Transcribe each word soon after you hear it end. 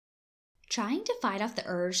Trying to fight off the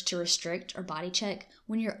urge to restrict or body check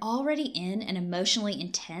when you're already in an emotionally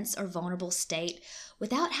intense or vulnerable state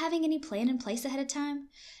without having any plan in place ahead of time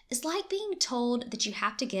is like being told that you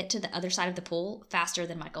have to get to the other side of the pool faster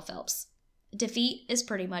than Michael Phelps. Defeat is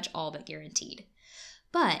pretty much all but guaranteed.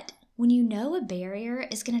 But when you know a barrier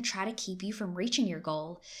is going to try to keep you from reaching your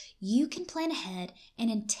goal, you can plan ahead and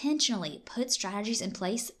intentionally put strategies in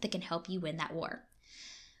place that can help you win that war.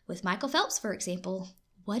 With Michael Phelps, for example,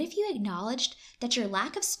 what if you acknowledged that your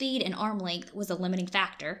lack of speed and arm length was a limiting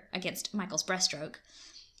factor against Michael's breaststroke,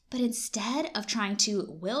 but instead of trying to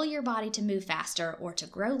will your body to move faster or to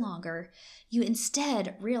grow longer, you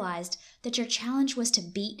instead realized that your challenge was to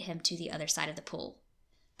beat him to the other side of the pool,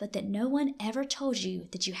 but that no one ever told you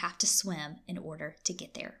that you have to swim in order to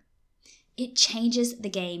get there. It changes the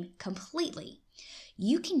game completely.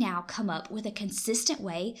 You can now come up with a consistent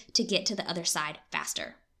way to get to the other side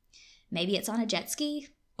faster. Maybe it's on a jet ski,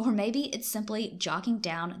 or maybe it's simply jogging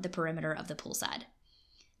down the perimeter of the poolside.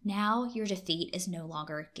 Now your defeat is no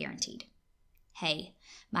longer guaranteed. Hey,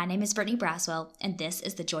 my name is Brittany Braswell, and this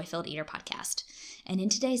is the Joy-Filled Eater podcast. And in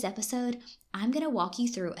today's episode, I'm going to walk you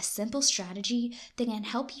through a simple strategy that can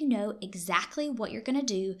help you know exactly what you're going to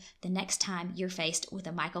do the next time you're faced with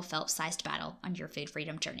a Michael Phelps-sized battle on your food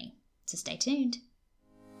freedom journey. So stay tuned.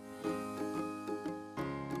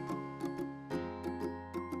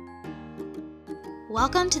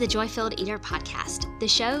 Welcome to the Joy-Filled Eater podcast, the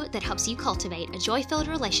show that helps you cultivate a joy-filled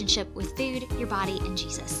relationship with food, your body, and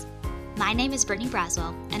Jesus. My name is Brittany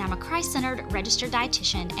Braswell, and I'm a Christ-centered registered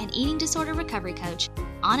dietitian and eating disorder recovery coach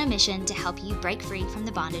on a mission to help you break free from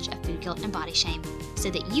the bondage of food guilt and body shame so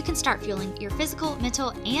that you can start fueling your physical,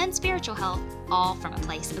 mental, and spiritual health, all from a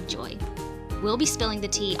place of joy. We'll be spilling the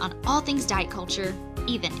tea on all things diet culture,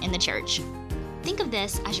 even in the church. Think of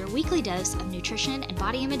this as your weekly dose of nutrition and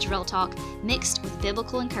body image real talk mixed with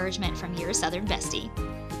biblical encouragement from your Southern bestie.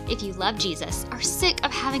 If you love Jesus, are sick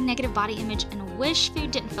of having negative body image, and wish food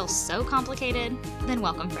didn't feel so complicated, then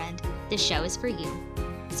welcome, friend. This show is for you.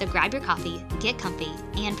 So grab your coffee, get comfy,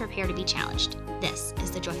 and prepare to be challenged. This is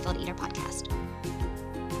the Joy-Filled Eater podcast.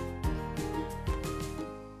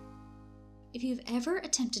 If you've ever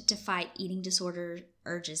attempted to fight eating disorder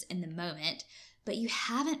urges in the moment, but you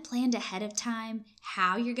haven't planned ahead of time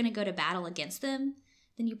how you're going to go to battle against them,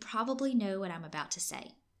 then you probably know what I'm about to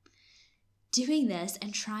say. Doing this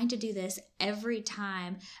and trying to do this every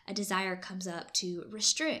time a desire comes up to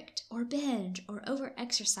restrict or binge or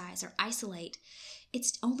over-exercise or isolate,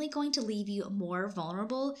 it's only going to leave you more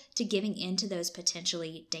vulnerable to giving in to those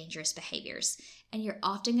potentially dangerous behaviors, and you're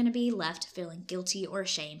often going to be left feeling guilty or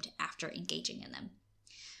ashamed after engaging in them.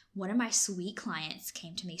 One of my sweet clients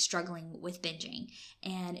came to me struggling with binging,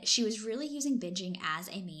 and she was really using binging as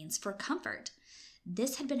a means for comfort.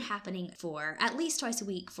 This had been happening for at least twice a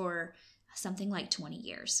week for something like 20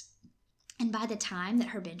 years. And by the time that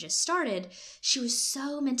her binges started, she was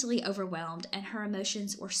so mentally overwhelmed and her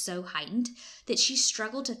emotions were so heightened that she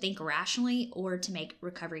struggled to think rationally or to make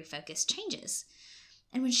recovery-focused changes.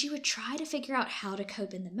 And when she would try to figure out how to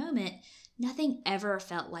cope in the moment, nothing ever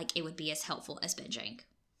felt like it would be as helpful as binging.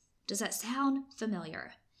 Does that sound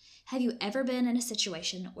familiar? Have you ever been in a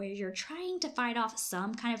situation where you're trying to fight off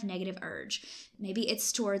some kind of negative urge? Maybe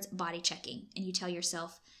it's towards body checking and you tell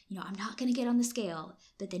yourself, I'm not going to get on the scale,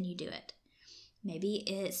 but then you do it. Maybe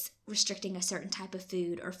it's restricting a certain type of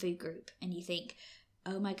food or food group and you think,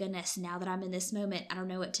 oh my goodness, now that I'm in this moment, I don't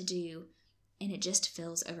know what to do, and it just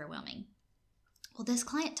feels overwhelming. Well, this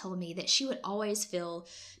client told me that she would always feel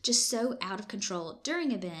just so out of control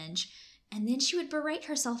during a binge, and then she would berate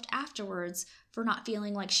herself afterwards for not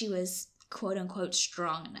feeling like she was quote unquote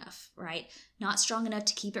strong enough, right? Not strong enough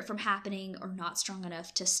to keep it from happening or not strong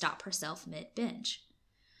enough to stop herself mid-binge.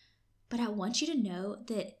 But I want you to know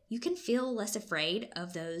that you can feel less afraid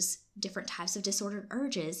of those different types of disordered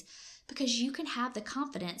urges because you can have the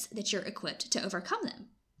confidence that you're equipped to overcome them.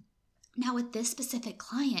 Now, with this specific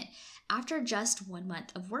client, after just 1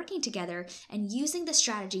 month of working together and using the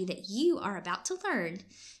strategy that you are about to learn,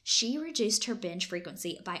 she reduced her binge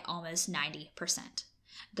frequency by almost 90%,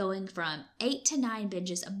 going from 8 to 9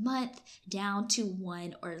 binges a month down to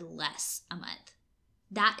 1 or less a month.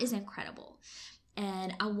 That is incredible.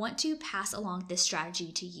 And I want to pass along this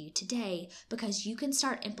strategy to you today because you can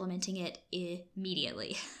start implementing it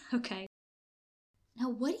immediately, okay? Now,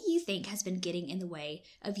 what do you think has been getting in the way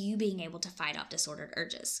of you being able to fight off disordered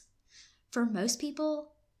urges? For most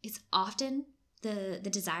people, it's often the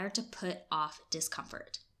desire to put off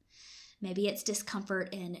discomfort. Maybe it's discomfort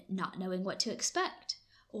in not knowing what to expect,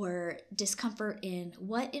 or discomfort in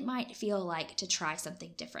what it might feel like to try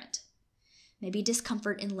something different. Maybe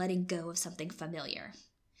discomfort in letting go of something familiar.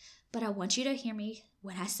 But I want you to hear me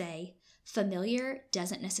when I say familiar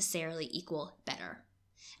doesn't necessarily equal better.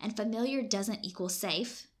 And familiar doesn't equal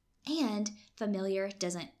safe. And familiar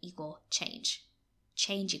doesn't equal change.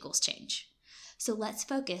 Change equals change. So let's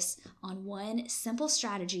focus on one simple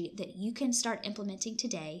strategy that you can start implementing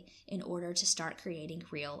today in order to start creating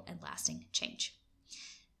real and lasting change.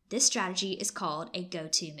 This strategy is called a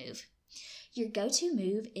go-to move. Your go-to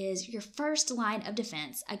move is your first line of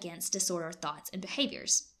defense against disordered thoughts and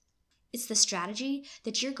behaviors. It's the strategy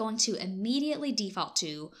that you're going to immediately default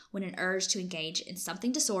to when an urge to engage in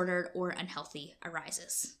something disordered or unhealthy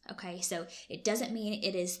arises. Okay, so it doesn't mean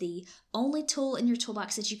it is the only tool in your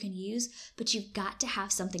toolbox that you can use, but you've got to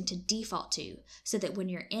have something to default to so that when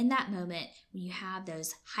you're in that moment, when you have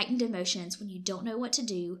those heightened emotions, when you don't know what to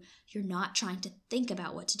do, you're not trying to think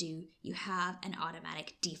about what to do. You have an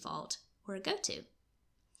automatic default or a go-to.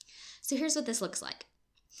 So here's what this looks like.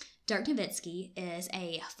 Dirk Nowitzki is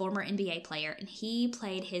a former NBA player, and he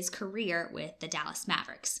played his career with the Dallas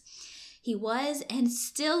Mavericks. He was and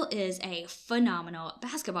still is a phenomenal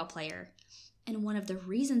basketball player, and one of the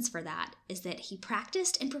reasons for that is that he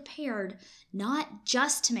practiced and prepared not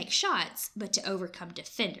just to make shots, but to overcome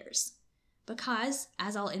defenders. Because,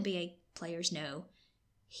 as all NBA players know,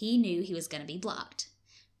 he knew he was going to be blocked,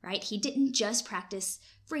 right? He didn't just practice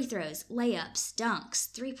free throws, layups, dunks,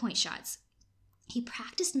 three-point shots. He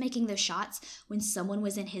practiced making those shots when someone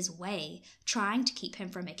was in his way, trying to keep him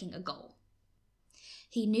from making a goal.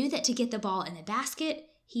 He knew that to get the ball in the basket,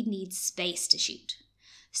 he'd need space to shoot.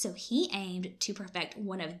 So he aimed to perfect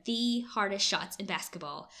one of the hardest shots in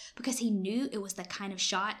basketball because he knew it was the kind of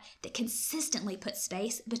shot that consistently put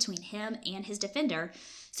space between him and his defender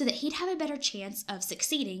so that he'd have a better chance of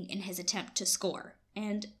succeeding in his attempt to score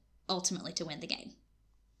and ultimately to win the game.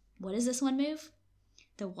 What is this one move?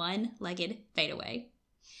 The one-legged fadeaway.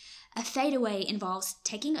 A fadeaway involves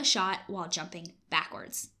taking a shot while jumping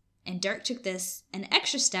backwards. And Dirk took this an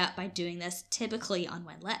extra step by doing this typically on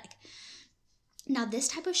one leg. Now, this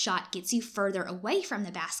type of shot gets you further away from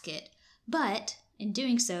the basket, but in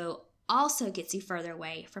doing so, also gets you further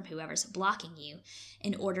away from whoever's blocking you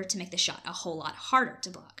in order to make the shot a whole lot harder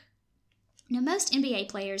to block. Now, most NBA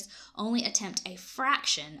players only attempt a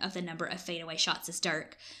fraction of the number of fadeaway shots as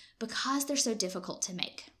Dirk, because they're so difficult to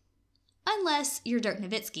make. Unless you're Dirk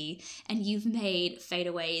Nowitzki and you've made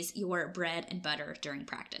fadeaways your bread and butter during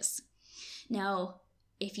practice. Now,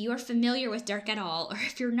 if you are familiar with Dirk at all, or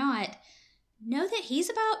if you're not, know that he's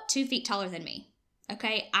about 2 feet taller than me.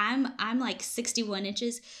 Okay, I'm like 61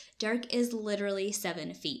 inches. Dirk is literally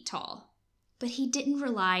 7 feet tall. But he didn't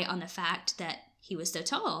rely on the fact that he was so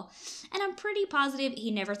tall. And I'm pretty positive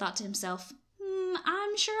he never thought to himself,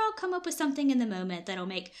 I'm sure I'll come up with something in the moment that'll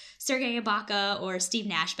make Serge Ibaka or Steve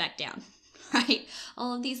Nash back down, right?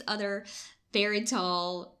 All of these other very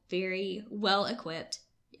tall, very well-equipped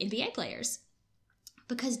NBA players.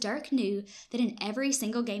 Because Dirk knew that in every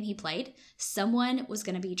single game he played, someone was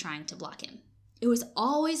going to be trying to block him. It was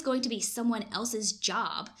always going to be someone else's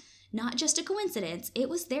job, not just a coincidence. It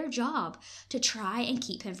was their job to try and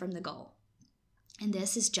keep him from the goal. And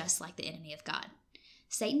this is just like the enemy of God.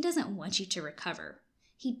 Satan doesn't want you to recover.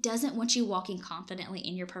 He doesn't want you walking confidently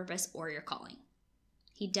in your purpose or your calling.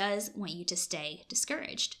 He does want you to stay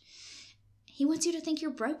discouraged. He wants you to think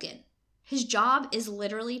you're broken. His job is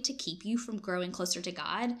literally to keep you from growing closer to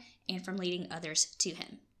God and from leading others to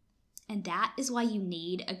Him. And that is why you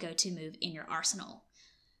need a go-to move in your arsenal,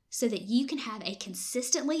 so that you can have a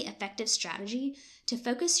consistently effective strategy to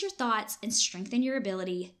focus your thoughts and strengthen your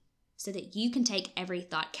ability so that you can take every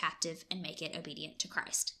thought captive and make it obedient to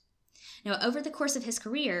Christ. Now, over the course of his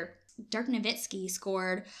career, Dirk Nowitzki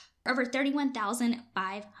scored over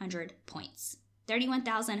 31,500 points.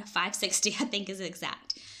 31,560, I think, is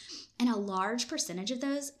exact. And a large percentage of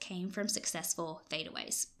those came from successful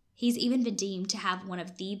fadeaways. He's even been deemed to have one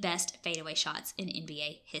of the best fadeaway shots in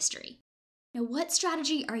NBA history. Now, what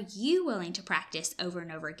strategy are you willing to practice over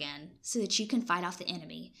and over again so that you can fight off the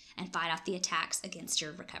enemy and fight off the attacks against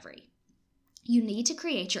your recovery? You need to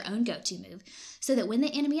create your own go-to move so that when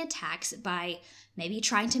the enemy attacks by maybe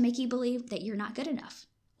trying to make you believe that you're not good enough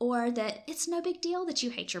or that it's no big deal that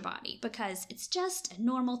you hate your body because it's just a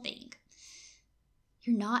normal thing,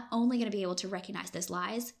 you're not only going to be able to recognize those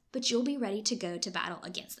lies, but you'll be ready to go to battle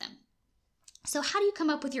against them. So how do you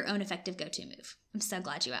come up with your own effective go-to move? I'm so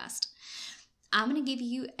glad you asked. I'm going to give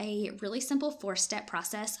you a really simple 4-step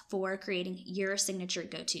process for creating your signature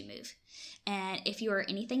go-to move. And if you are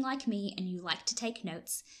anything like me and you like to take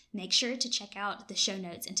notes, make sure to check out the show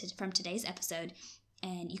notes from today's episode,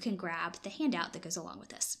 and you can grab the handout that goes along with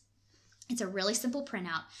this. It's a really simple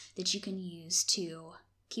printout that you can use to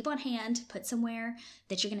keep on hand, put somewhere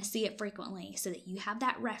that you're going to see it frequently so that you have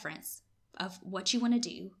that reference of what you want to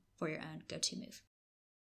do for your own go-to move.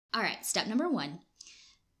 All right, step number 1.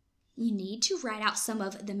 You need to write out some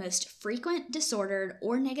of the most frequent disordered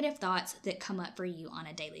or negative thoughts that come up for you on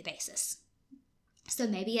a daily basis. So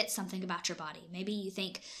maybe it's something about your body. Maybe you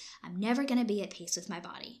think, I'm never going to be at peace with my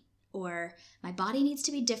body, or my body needs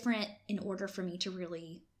to be different in order for me to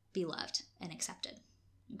really be loved and accepted.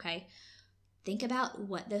 Okay? Think about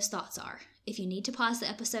what those thoughts are. If you need to pause the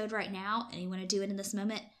episode right now and you want to do it in this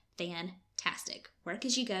moment, fantastic. Work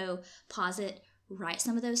as you go, pause it, write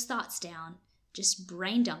some of those thoughts down, just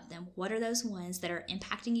brain dump them. What are those ones that are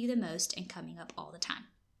impacting you the most and coming up all the time?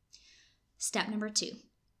 Step number 2.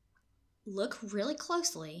 Look really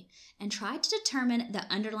closely and try to determine the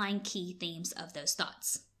underlying key themes of those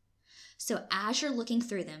thoughts. So as you're looking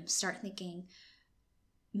through them, start thinking,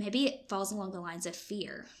 maybe it falls along the lines of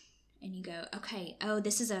fear. And you go, okay,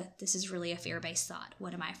 this is really a fear-based thought.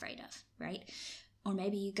 What am I afraid of, right? Or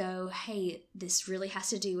maybe you go, hey, this really has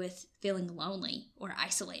to do with feeling lonely or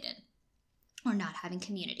isolated or not having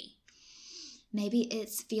community. Maybe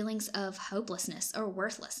it's feelings of hopelessness or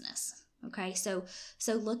worthlessness. Okay, so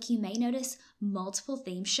look, you may notice multiple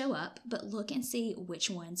themes show up, but look and see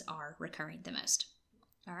which ones are recurring the most.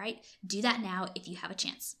 All right, do that now if you have a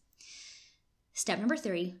chance. Step number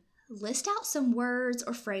 3, list out some words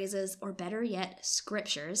or phrases, or better yet,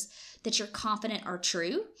 scriptures that you're confident are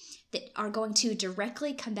true, that are going to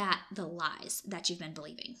directly combat the lies that you've been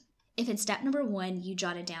believing. If in step number 1, you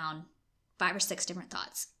jotted down 5 or 6 different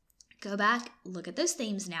thoughts, go back, look at those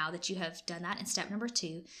themes now that you have done that in step number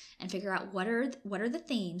 2, and figure out what are the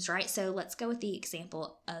themes, right? So let's go with the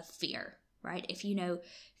example of fear, right? If you know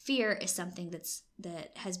fear is something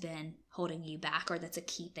that has been holding you back, or that's a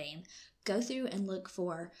key theme, go through and look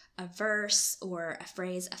for a verse or a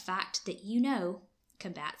phrase, a fact that you know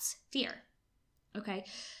combats fear. Okay,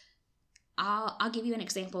 I'll give you an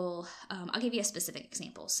example. I'll give you a specific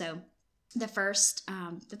example. So the first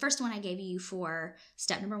one I gave you for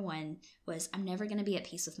step number 1 was, I'm never going to be at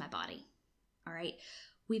peace with my body. All right,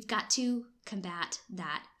 we've got to combat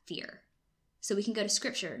that fear. So we can go to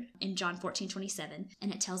scripture in John 14:27,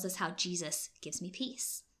 and it tells us how Jesus gives me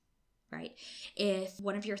peace, right? If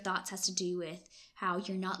one of your thoughts has to do with how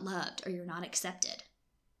you're not loved or you're not accepted,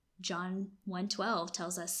 John 1:12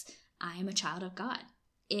 tells us, I am a child of God.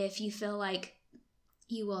 If you feel like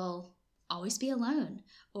you will always be alone,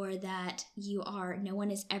 or that no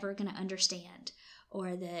one is ever going to understand,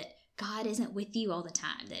 or that God isn't with you all the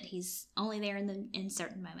time, that he's only there in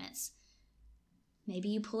certain moments, maybe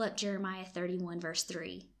you pull up Jeremiah 31 verse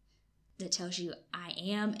 3 that tells you, I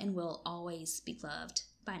am and will always be loved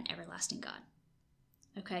by an everlasting God.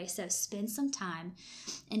 Okay, so spend some time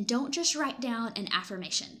and don't just write down an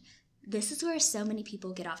affirmation. This is where so many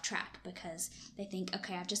people get off track, because they think,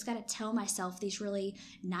 okay, I've just got to tell myself these really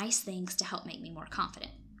nice things to help make me more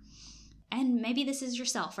confident. And maybe this is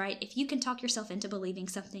yourself, right? If you can talk yourself into believing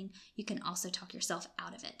something, you can also talk yourself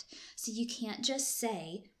out of it. So you can't just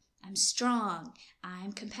say, I'm strong,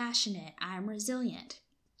 I'm compassionate, I'm resilient.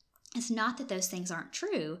 It's not that those things aren't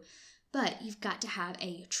true, but you've got to have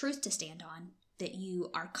a truth to stand on that you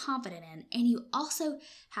are confident in. And you also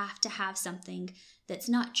have to have something that's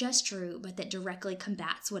not just true, but that directly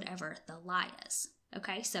combats whatever the lie is.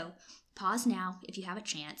 Okay, so pause now if you have a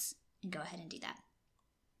chance and go ahead and do that.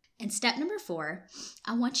 And step number 4,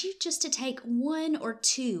 I want you just to take 1 or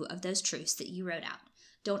 2 of those truths that you wrote out.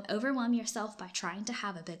 Don't overwhelm yourself by trying to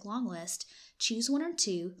have a big long list. Choose 1 or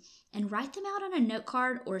 2 and write them out on a note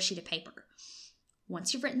card or a sheet of paper.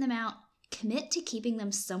 Once you've written them out, commit to keeping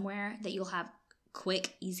them somewhere that you'll have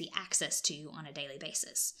quick, easy access to on a daily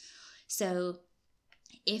basis. So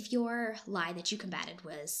if your lie that you combated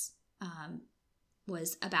was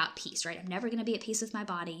about peace, right? I'm never going to be at peace with my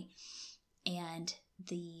body. And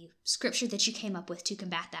the scripture that you came up with to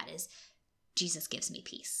combat that is, Jesus gives me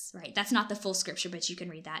peace, right? That's not the full scripture, but you can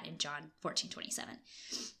read that in John 14:27.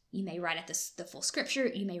 You may write out the full scripture.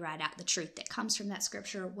 You may write out the truth that comes from that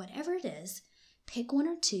scripture. Whatever it is, pick 1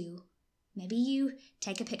 or 2. Maybe you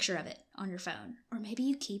take a picture of it on your phone, or maybe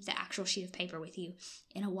you keep the actual sheet of paper with you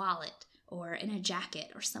in a wallet or in a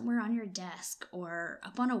jacket or somewhere on your desk or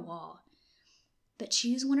up on a wall. But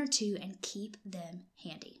choose 1 or 2 and keep them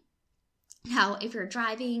handy. Now, if you're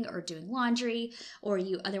driving or doing laundry, or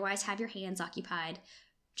you otherwise have your hands occupied,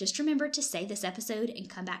 just remember to save this episode and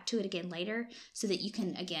come back to it again later so that you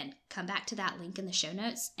can, again, come back to that link in the show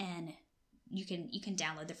notes and you can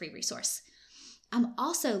download the free resource. I'm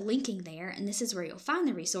also linking there, and this is where you'll find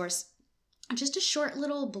the resource, just a short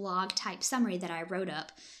little blog type summary that I wrote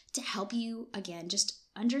up to help you, again, just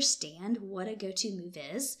understand what a go-to move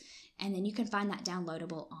is, and then you can find that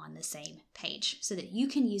downloadable on the same page so that you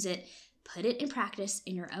can use it, put it in practice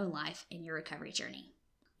in your own life, in your recovery journey.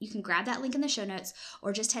 You can grab that link in the show notes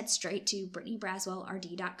or just head straight to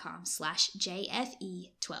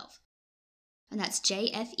BrittanyBraswellRD.com/JFE12. And that's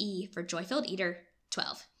JFE for Joy Filled Eater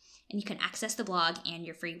 12. And you can access the blog and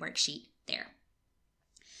your free worksheet there.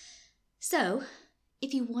 So,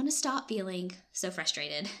 if you want to stop feeling so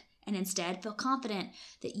frustrated and instead feel confident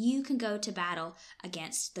that you can go to battle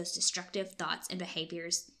against those destructive thoughts and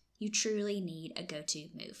behaviors, you truly need a go-to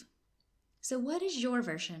move. So what does your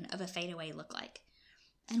version of a fadeaway look like?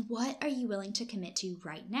 And what are you willing to commit to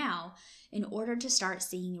right now in order to start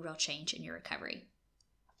seeing real change in your recovery?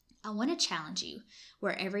 I want to challenge you,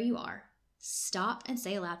 wherever you are, stop and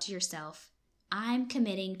say aloud to yourself, I'm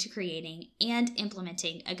committing to creating and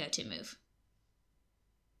implementing a go-to move.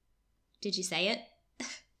 Did you say it?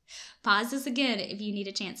 Pause this again if you need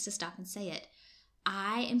a chance to stop and say it.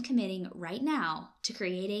 I am committing right now to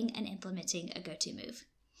creating and implementing a go-to move.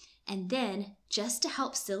 And then, just to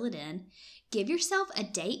help seal it in, give yourself a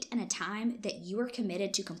date and a time that you are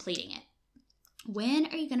committed to completing it. When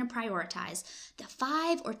are you going to prioritize the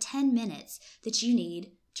 5 or 10 minutes that you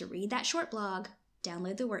need to read that short blog,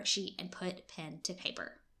 download the worksheet, and put pen to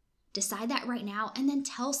paper? Decide that right now and then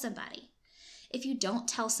tell somebody. If you don't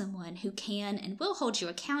tell someone who can and will hold you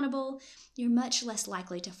accountable, you're much less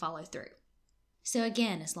likely to follow through. So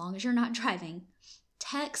again, as long as you're not driving,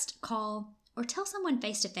 text, call, or tell someone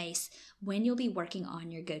face-to-face when you'll be working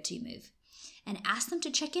on your go-to move. And ask them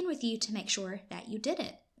to check in with you to make sure that you did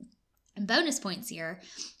it. And bonus points here,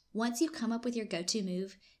 once you've come up with your go-to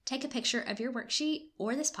move, take a picture of your worksheet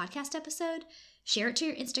or this podcast episode, share it to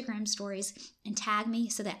your Instagram stories, and tag me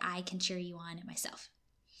so that I can cheer you on myself.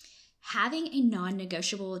 Having a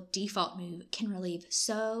non-negotiable default move can relieve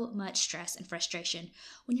so much stress and frustration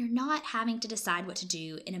when you're not having to decide what to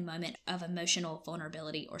do in a moment of emotional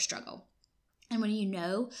vulnerability or struggle. And when you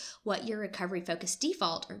know what your recovery-focused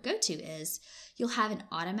default or go-to is, you'll have an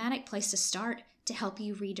automatic place to start to help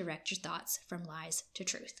you redirect your thoughts from lies to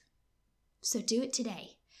truth. So do it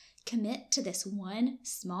today. Commit to this one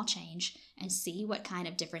small change and see what kind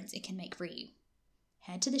of difference it can make for you.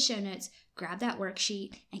 Head to the show notes, grab that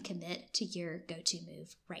worksheet, and commit to your go-to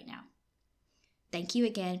move right now. Thank you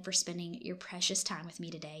again for spending your precious time with me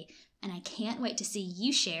today, and I can't wait to see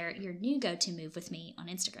you share your new go-to move with me on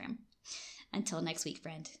Instagram. Until next week,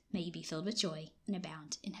 friend, may you be filled with joy and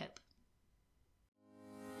abound in hope.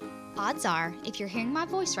 Odds are, if you're hearing my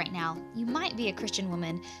voice right now, you might be a Christian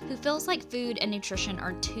woman who feels like food and nutrition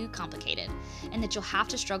are too complicated and that you'll have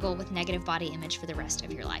to struggle with negative body image for the rest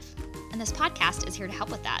of your life. And this podcast is here to help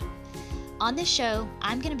with that. On this show,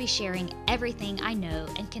 I'm going to be sharing everything I know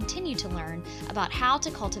and continue to learn about how to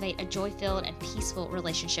cultivate a joy-filled and peaceful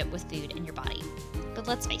relationship with food in your body. But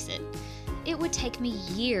let's face it would take me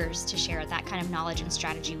years to share that kind of knowledge and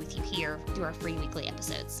strategy with you here through our free weekly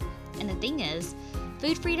episodes. And the thing is,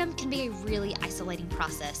 food freedom can be a really isolating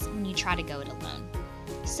process when you try to go it alone.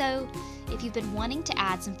 So, if you've been wanting to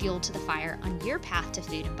add some fuel to the fire on your path to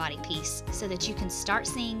food and body peace so that you can start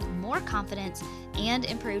seeing more confidence and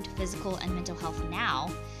improved physical and mental health now,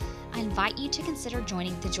 I invite you to consider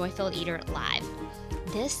joining the Joy Filled Eater Live.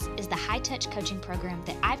 This is the high-touch coaching program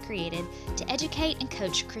that I've created to educate and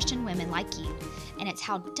coach Christian women like you, and it's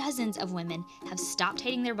how dozens of women have stopped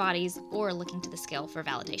hating their bodies or looking to the scale for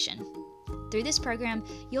validation. Through this program,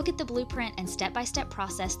 you'll get the blueprint and step-by-step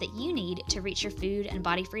process that you need to reach your food and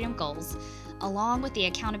body freedom goals, along with the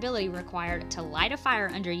accountability required to light a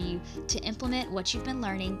fire under you to implement what you've been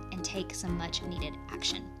learning and take some much-needed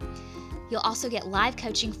action. You'll also get live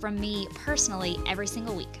coaching from me personally every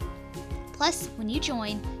single week. Plus, when you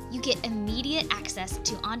join, you get immediate access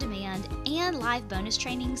to on-demand and live bonus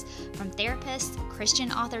trainings from therapists,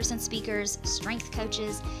 Christian authors and speakers, strength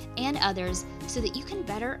coaches, and others so that you can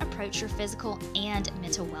better approach your physical and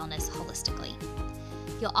mental wellness holistically.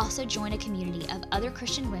 You'll also join a community of other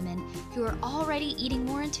Christian women who are already eating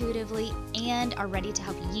more intuitively and are ready to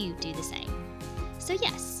help you do the same. So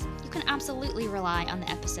yes, you can absolutely rely on the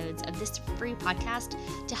episodes of this free podcast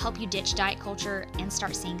to help you ditch diet culture and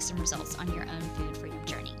start seeing some results on your own food freedom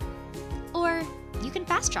journey. Or you can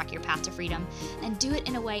fast track your path to freedom and do it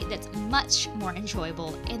in a way that's much more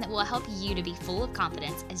enjoyable and that will help you to be full of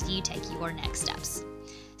confidence as you take your next steps.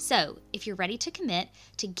 So, if you're ready to commit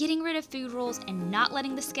to getting rid of food rules and not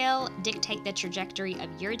letting the scale dictate the trajectory of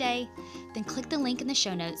your day, then click the link in the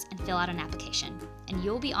show notes and fill out an application, and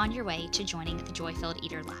you'll be on your way to joining the Joy Filled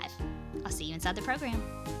Eater Live. I'll see you inside the program.